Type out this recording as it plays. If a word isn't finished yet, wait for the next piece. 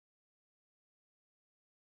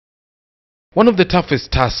One of the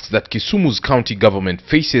toughest tasks that Kisumu's county government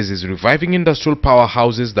faces is reviving industrial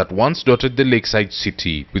powerhouses that once dotted the lakeside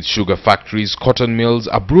city. With sugar factories, cotton mills,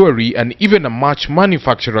 a brewery and even a match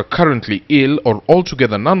manufacturer currently ill or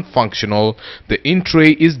altogether non-functional, the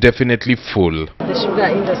in-tray is definitely full. The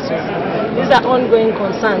sugar industry. These are ongoing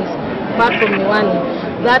concerns, apart from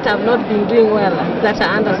Miwani, that have not been doing well, that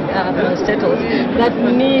are settled, that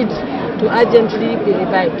need to urgently be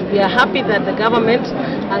revived. We are happy that the government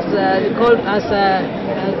has recalled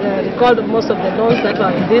most of the loans that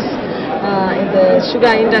were in the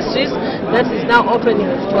sugar industries. That is now opening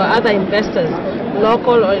for other investors,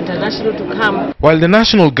 local or international, to come. While the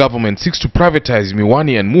national government seeks to privatize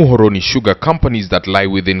Miwani and Muhoroni sugar companies that lie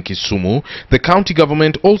within Kisumu, the county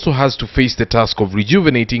government also has to face the task of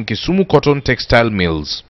rejuvenating Kisumu cotton textile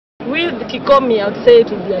mills. With Kikomi, I would say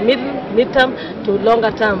it will be a mid-term to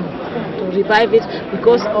longer term to revive it,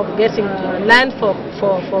 because of getting land for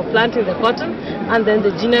planting the cotton and then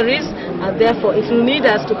the ginneries, and therefore it will need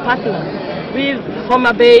us to partner with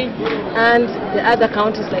Homa Bay and the other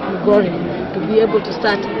counties like Migori to be able to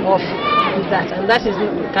start off with that, and that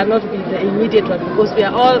cannot be the immediate one, because we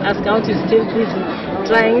are all as counties still busy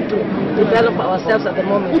trying to develop ourselves at the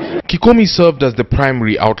moment. Kikomi served as the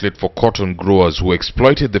primary outlet for cotton growers who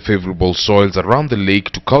exploited the favorable soils around the lake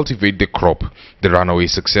to cultivate the crop. The runaway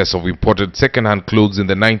success of imported second-hand clothes in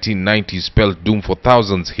the 1990s spelled doom for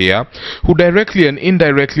thousands here, who directly and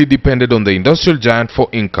indirectly depended on the industrial giant for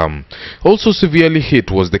income. Also severely hit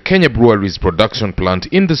was the Kenya Brewery's production plant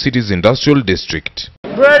in the city's industrial district.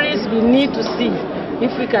 Breweries, we need to see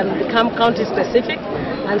if we can become county specific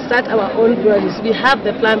and start our own breweries. We have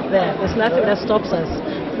the plant there. There's nothing that stops us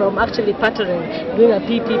from actually partnering, doing a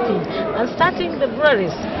PPP and starting the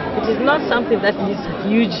breweries. It is not something that needs a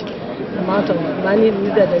huge amount of money,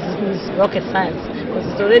 neither does it need rocket science, because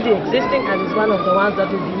it's already existing and it's one of the ones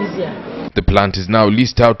that will be easier. The plant is now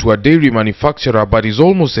leased out to a dairy manufacturer but is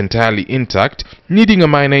almost entirely intact, needing a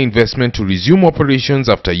minor investment to resume operations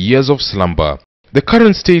after years of slumber. The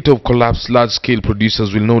current state of collapsed large-scale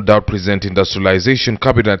producers will no doubt present Industrialization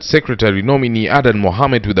Cabinet Secretary nominee Adan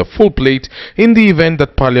Mohammed with a full plate in the event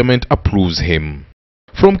that Parliament approves him.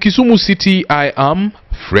 From Kisumu City, I am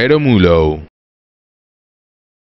Fredo Mulo.